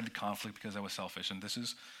I avoided conflict because I was selfish. And this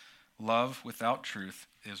is love without truth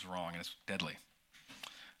is wrong, and it's deadly.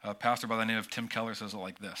 A pastor by the name of Tim Keller says it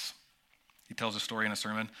like this. He tells a story in a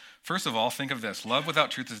sermon. First of all, think of this. Love without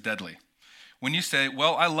truth is deadly. When you say,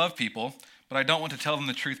 well, I love people, but I don't want to tell them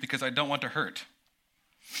the truth because I don't want to hurt.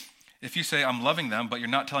 If you say, I'm loving them, but you're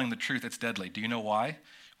not telling the truth, it's deadly. Do you know why?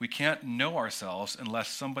 We can't know ourselves unless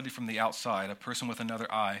somebody from the outside, a person with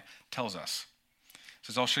another eye, tells us. He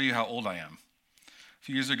says, I'll show you how old I am. A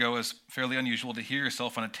few years ago, it was fairly unusual to hear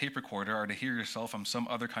yourself on a tape recorder or to hear yourself on some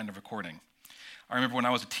other kind of recording. I remember when I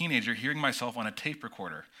was a teenager hearing myself on a tape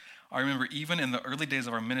recorder. I remember even in the early days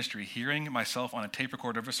of our ministry hearing myself on a tape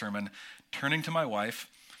recorder of a sermon, turning to my wife.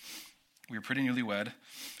 We were pretty newlywed.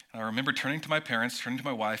 And I remember turning to my parents, turning to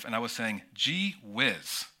my wife, and I was saying, gee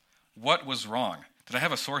whiz, what was wrong? Did I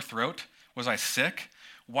have a sore throat? Was I sick?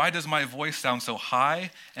 Why does my voice sound so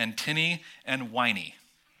high and tinny and whiny?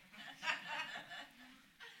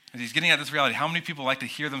 And he's getting at this reality. How many people like to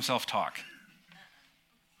hear themselves talk?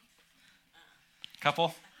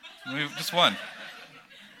 Couple? Maybe just one.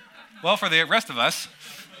 Well, for the rest of us,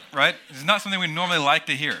 right, it's not something we normally like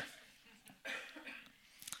to hear.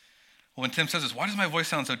 Well, when Tim says this, why does my voice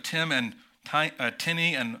sound so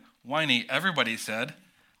tinny and whiny? Everybody said,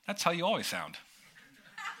 that's how you always sound.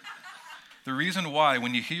 The reason why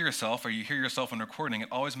when you hear yourself or you hear yourself in recording, it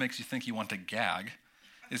always makes you think you want to gag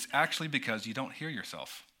is actually because you don't hear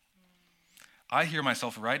yourself. I hear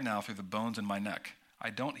myself right now through the bones in my neck. I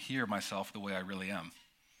don't hear myself the way I really am.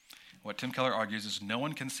 What Tim Keller argues is no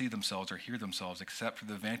one can see themselves or hear themselves except through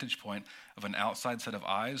the vantage point of an outside set of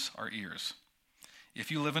eyes or ears. If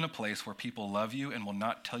you live in a place where people love you and will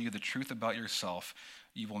not tell you the truth about yourself,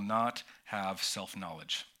 you will not have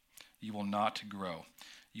self-knowledge. You will not grow.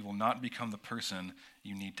 You will not become the person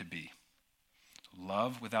you need to be.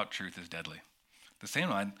 Love without truth is deadly. At the same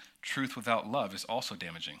time, truth without love is also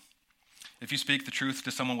damaging. If you speak the truth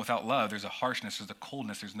to someone without love, there's a harshness, there's a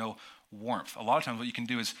coldness, there's no warmth. A lot of times what you can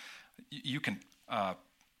do is you can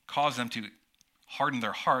cause them to harden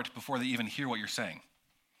their heart before they even hear what you're saying.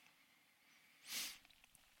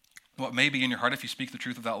 What may be in your heart if you speak the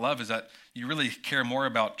truth without love is that you really care more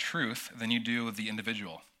about truth than you do the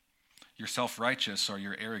individual. you're self-righteous, or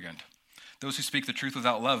you're arrogant. Those who speak the truth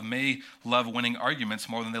without love may love winning arguments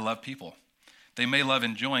more than they love people. They may love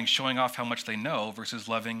enjoying showing off how much they know versus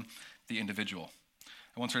loving the individual.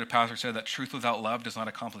 I once heard a pastor say that truth without love does not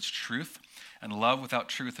accomplish truth, and love without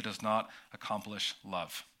truth does not accomplish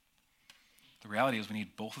love. The reality is we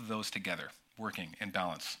need both of those together, working in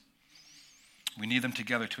balance. We need them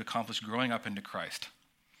together to accomplish growing up into Christ.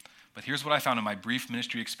 But here's what I found in my brief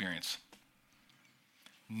ministry experience.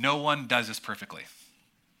 No one does this perfectly.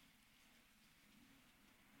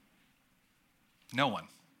 No one.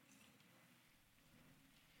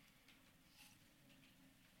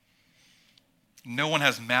 No one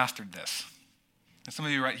has mastered this. And some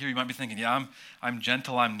of you right here, you might be thinking, yeah, I'm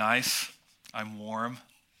gentle, I'm nice, I'm warm.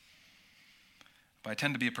 But I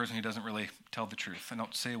tend to be a person who doesn't really tell the truth. I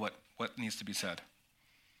don't say what needs to be said.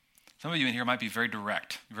 Some of you in here might be very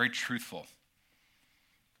direct, very truthful,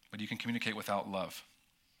 but you can communicate without love.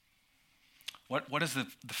 What is the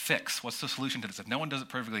fix? What's the solution to this? If no one does it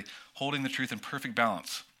perfectly, holding the truth in perfect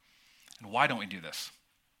balance. And why don't we do this?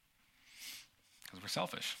 Because we're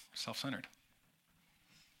selfish, we're self-centered.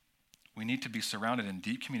 We need to be surrounded in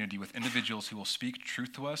deep community with individuals who will speak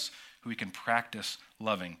truth to us, who we can practice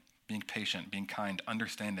loving, being patient, being kind,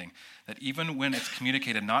 understanding, that even when it's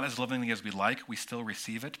communicated not as lovingly as we like, we still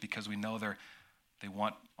receive it because we know they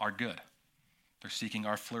want our good. They're seeking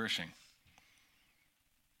our flourishing.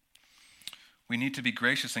 We need to be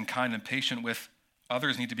gracious and kind and patient with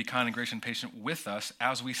others, need to be kind and gracious and patient with us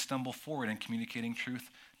as we stumble forward in communicating truth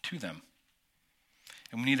to them.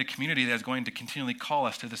 And we need a community that is going to continually call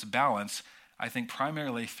us to this balance, I think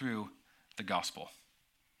primarily through the gospel.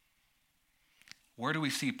 Where do we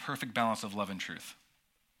see perfect balance of love and truth?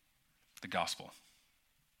 The gospel.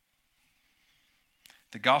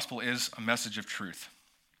 The gospel is a message of truth.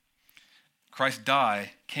 Christ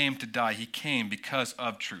came to die. He came because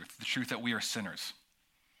of truth, the truth that we are sinners,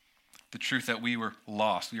 the truth that we were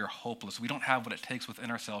lost, we are hopeless. We don't have what it takes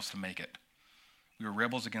within ourselves to make it. We were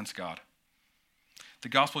rebels against God. The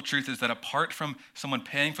gospel truth is that apart from someone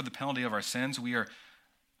paying for the penalty of our sins, we are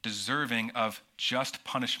deserving of just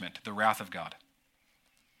punishment, the wrath of God.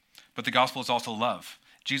 But the gospel is also love.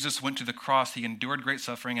 Jesus went to the cross. He endured great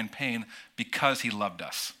suffering and pain because he loved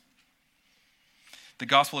us. The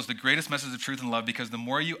gospel is the greatest message of truth and love because the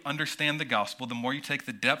more you understand the gospel, the more you take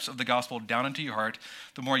the depths of the gospel down into your heart,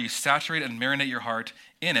 the more you saturate and marinate your heart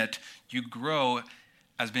in it, you grow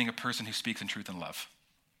as being a person who speaks in truth and love.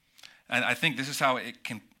 And I think this is how it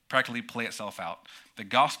can practically play itself out. The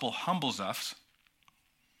gospel humbles us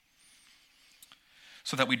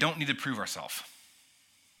so that we don't need to prove ourselves.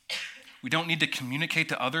 We don't need to communicate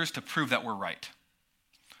to others to prove that we're right.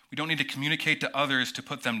 We don't need to communicate to others to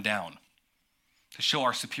put them down, to show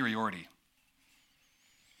our superiority.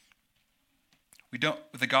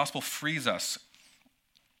 The gospel frees us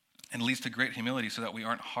and leads to great humility so that we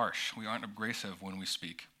aren't harsh, we aren't abrasive when we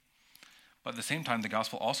speak. But at the same time, the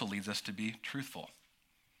gospel also leads us to be truthful.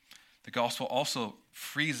 The gospel also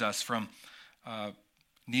frees us from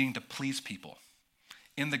needing to please people.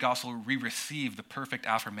 In the gospel, we receive the perfect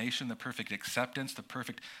affirmation, the perfect acceptance, the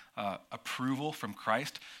perfect approval from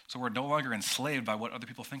Christ. So we're no longer enslaved by what other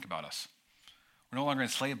people think about us. We're no longer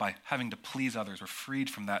enslaved by having to please others. We're freed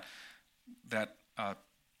from that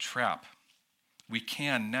trap. We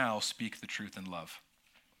can now speak the truth in love.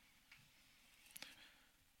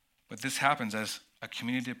 But this happens as a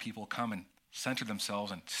community of people come and center themselves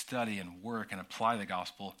and study and work and apply the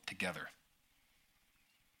gospel together.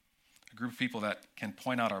 A group of people that can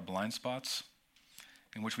point out our blind spots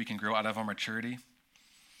in which we can grow out of our maturity.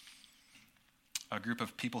 A group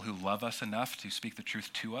of people who love us enough to speak the truth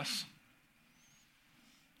to us.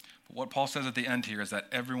 But what Paul says at the end here is that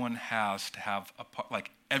everyone has to have a part,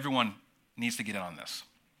 everyone needs to get in on this.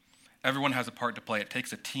 Everyone has a part to play. It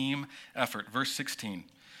takes a team effort. Verse 16,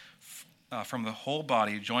 from the whole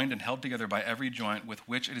body, joined and held together by every joint with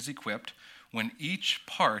which it is equipped, when each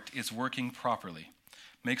part is working properly,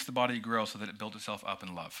 makes the body grow so that it builds itself up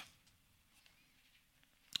in love.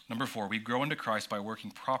 Number 4, we grow into Christ by working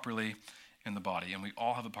properly in the body, and we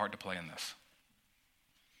all have a part to play in this.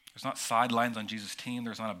 There's not sidelines on Jesus' team.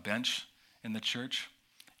 There's not a bench in the church.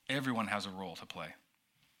 Everyone has a role to play.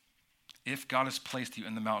 If God has placed you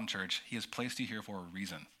in the mountain church, he has placed you here for a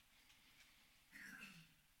reason.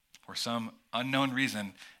 For some unknown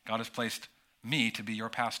reason, God has placed me to be your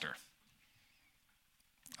pastor.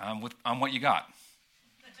 I'm what you got.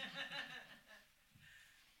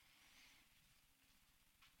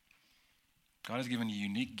 God has given you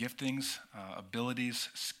unique giftings, abilities,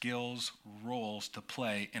 skills, roles to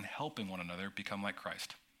play in helping one another become like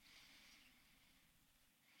Christ.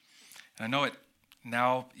 And I know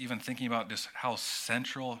now even thinking about just how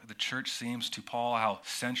central the church seems to Paul, how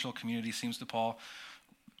central community seems to Paul,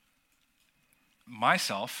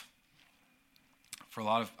 myself, for a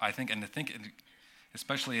lot of, I think,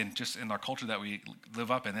 especially in our culture that we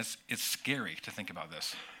live up in, it's scary to think about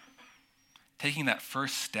this. Taking that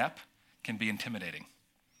first step can be intimidating.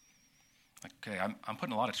 Like, okay, I'm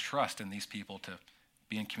putting a lot of trust in these people to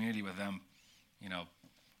be in community with them.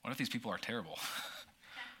 What if these people are terrible?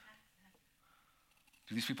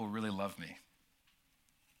 Do these people really love me?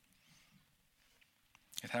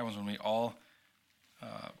 It happens when we all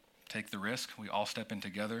take the risk. We all step in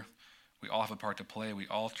together. We all have a part to play. We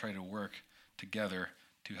all try to work together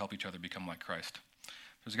to help each other become like Christ.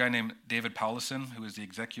 There's a guy named David Powlison, who is the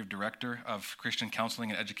executive director of Christian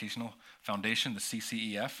Counseling and Educational Foundation, the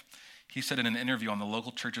CCEF. He said in an interview on the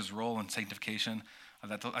local church's role in sanctification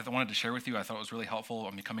that I wanted to share with you. I thought it was really helpful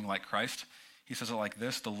on becoming like Christ. He says it like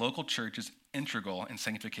this: the local church is integral in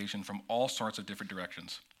sanctification from all sorts of different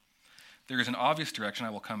directions. There is an obvious direction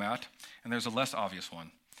I will come at, and there's a less obvious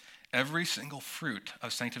one. Every single fruit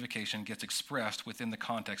of sanctification gets expressed within the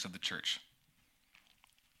context of the church.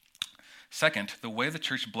 Second, the way the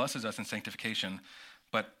church blesses us in sanctification,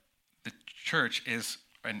 but the church is,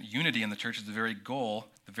 and unity in the church is the very goal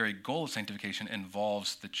of sanctification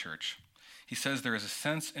involves the church. He says there is a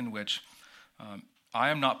sense in which I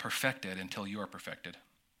am not perfected until you are perfected.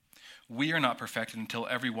 We are not perfected until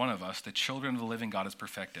every one of us, the children of the living God, is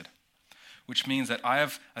perfected, which means that I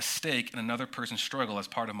have a stake in another person's struggle as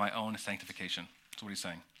part of my own sanctification. That's what he's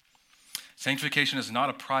saying. Sanctification is not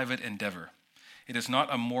a private endeavor. It is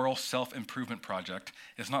not a moral self-improvement project.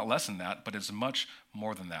 It's not less than that, but it's much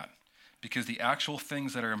more than that, because the actual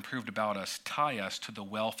things that are improved about us tie us to the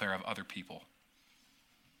welfare of other people.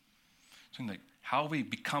 So how we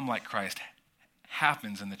become like Christ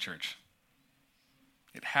happens in the church.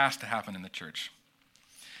 It has to happen in the church.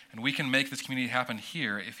 And we can make this community happen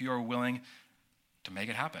here if you are willing to make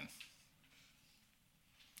it happen.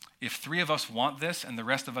 If 3 of us want this and the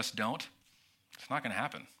rest of us don't, it's not going to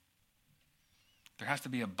happen. There has to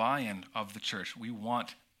be a buy-in of the church. We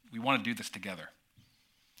want to do this together.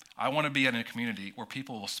 I want to be in a community where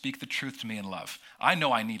people will speak the truth to me in love. I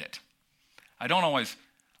know I need it. I don't always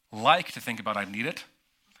like to think about I need it.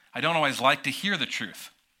 I don't always like to hear the truth,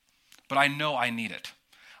 but I know I need it.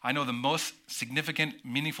 I know the most significant,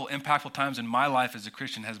 meaningful, impactful times in my life as a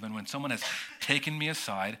Christian has been when someone has taken me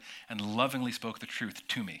aside and lovingly spoke the truth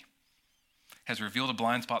to me, has revealed a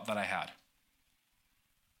blind spot that I had.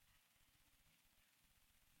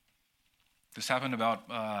 This happened about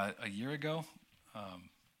a year ago. A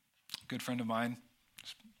good friend of mine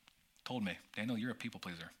told me, Daniel, you're a people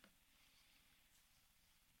pleaser.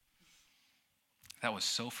 That was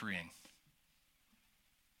so freeing.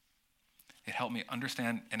 It helped me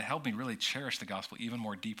understand, and it helped me really cherish the gospel even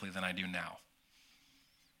more deeply than I do now.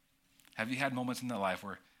 Have you had moments in that life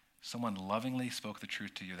where someone lovingly spoke the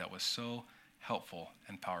truth to you that was so helpful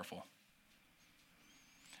and powerful?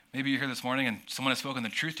 Maybe you're here this morning and someone has spoken the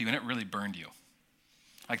truth to you and it really burned you.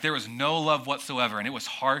 Like there was no love whatsoever and it was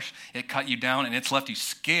harsh, it cut you down, and it's left you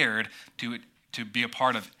scared to be a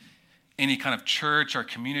part of any kind of church or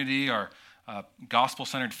community or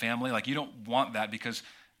gospel-centered family. Like you don't want that because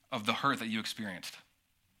of the hurt that you experienced.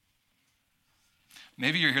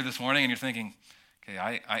 Maybe you're here this morning and you're thinking, okay,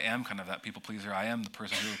 I am kind of that people pleaser. I am the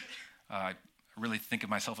person who really think of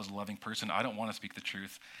myself as a loving person. I don't want to speak the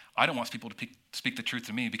truth. I don't want people to speak the truth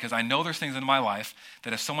to me because I know there's things in my life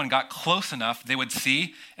that if someone got close enough, they would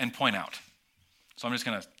see and point out. So I'm just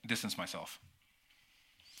going to distance myself.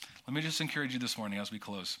 Let me just encourage you this morning as we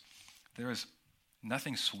close. There is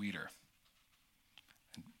nothing sweeter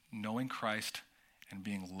than knowing Christ and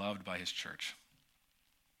being loved by his church.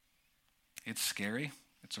 It's scary.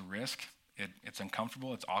 It's a risk. It's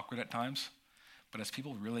uncomfortable. It's awkward at times. But as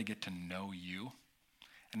people really get to know you,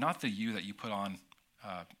 and not the you that you put on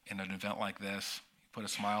in an event like this, you put a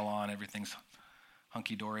smile on, everything's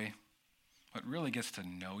hunky-dory, but really gets to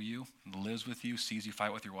know you, lives with you, sees you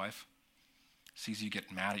fight with your wife, sees you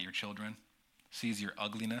get mad at your children, sees your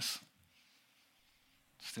ugliness,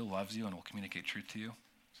 still loves you and will communicate truth to you.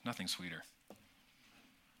 There's nothing sweeter.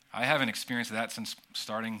 I haven't experienced that since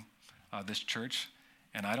starting this church,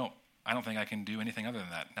 and I don't think I can do anything other than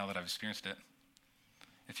that now that I've experienced it.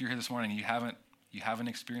 If you're here this morning and you haven't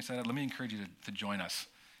experienced that, let me encourage you to join us.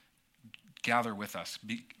 Gather with us.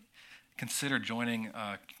 Consider joining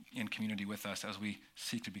in community with us as we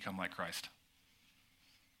seek to become like Christ.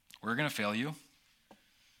 We're going to fail you.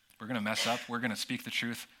 We're going to mess up. We're going to speak the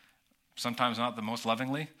truth, sometimes not the most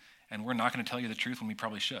lovingly, and we're not going to tell you the truth when we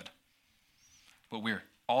probably should. But we're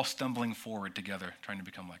all stumbling forward together, trying to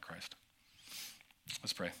become like Christ.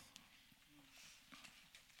 Let's pray.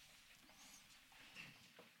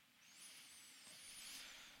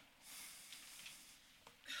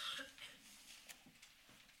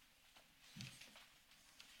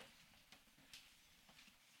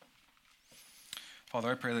 Father,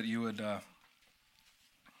 I pray that you would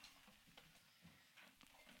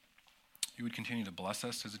continue to bless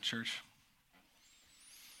us as a church,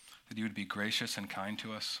 that you would be gracious and kind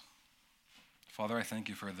to us. Father, I thank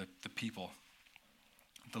you for the people,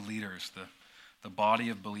 the leaders, the body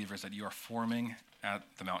of believers that you are forming at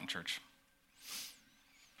the Mountain Church,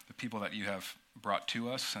 the people that you have brought to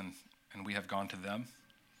us and we have gone to them.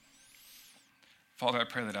 Father, I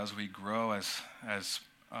pray that as we grow, as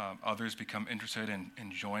others become interested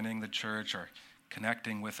in joining the church or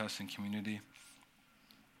connecting with us in community,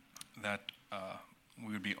 that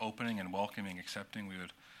we would be opening and welcoming, accepting. We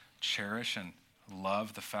would cherish and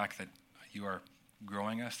love the fact that you are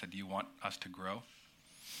growing us, that you want us to grow.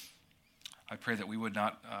 I pray that we would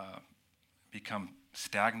not become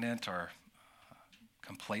stagnant or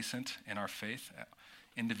complacent in our faith,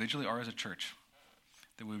 individually or as a church,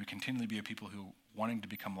 that we would continually be a people who wanting to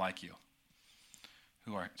become like you,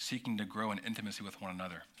 who are seeking to grow in intimacy with one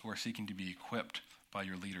another, who are seeking to be equipped by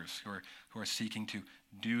your leaders, who are seeking to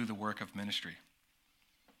do the work of ministry,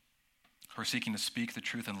 who are seeking to speak the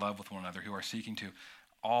truth in love with one another, who are seeking to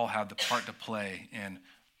all have the part to play in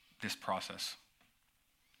this process.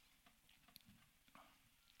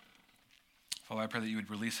 Father, I pray that you would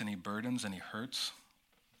release any burdens, any hurts,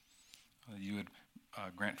 that you would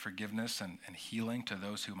grant forgiveness and healing to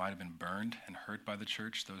those who might have been burned and hurt by the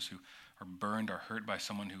church, those who are burned or hurt by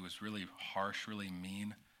someone who was really harsh, really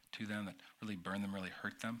mean to them, that really burned them, really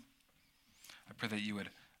hurt them. I pray that you would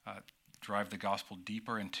drive the gospel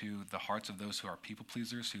deeper into the hearts of those who are people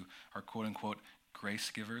pleasers, who are quote-unquote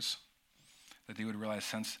grace givers, that they would realize,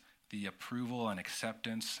 sense the approval and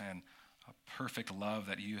acceptance and perfect love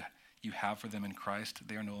that you have for them in Christ.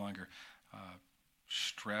 They are no longer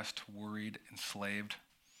stressed, worried, enslaved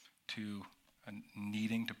to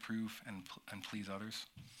needing to prove and please others.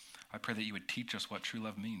 I pray that you would teach us what true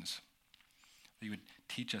love means, that you would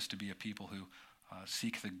teach us to be a people who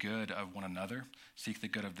seek the good of one another, seek the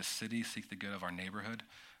good of the city, seek the good of our neighborhood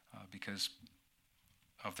because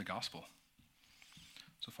of the gospel.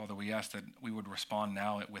 So, Father, we ask that we would respond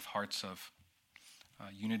now with hearts of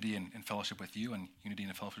unity and fellowship with you, and unity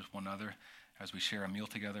and fellowship with one another as we share a meal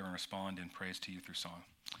together and respond in praise to you through song.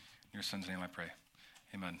 In your Son's name I pray.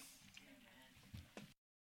 Amen.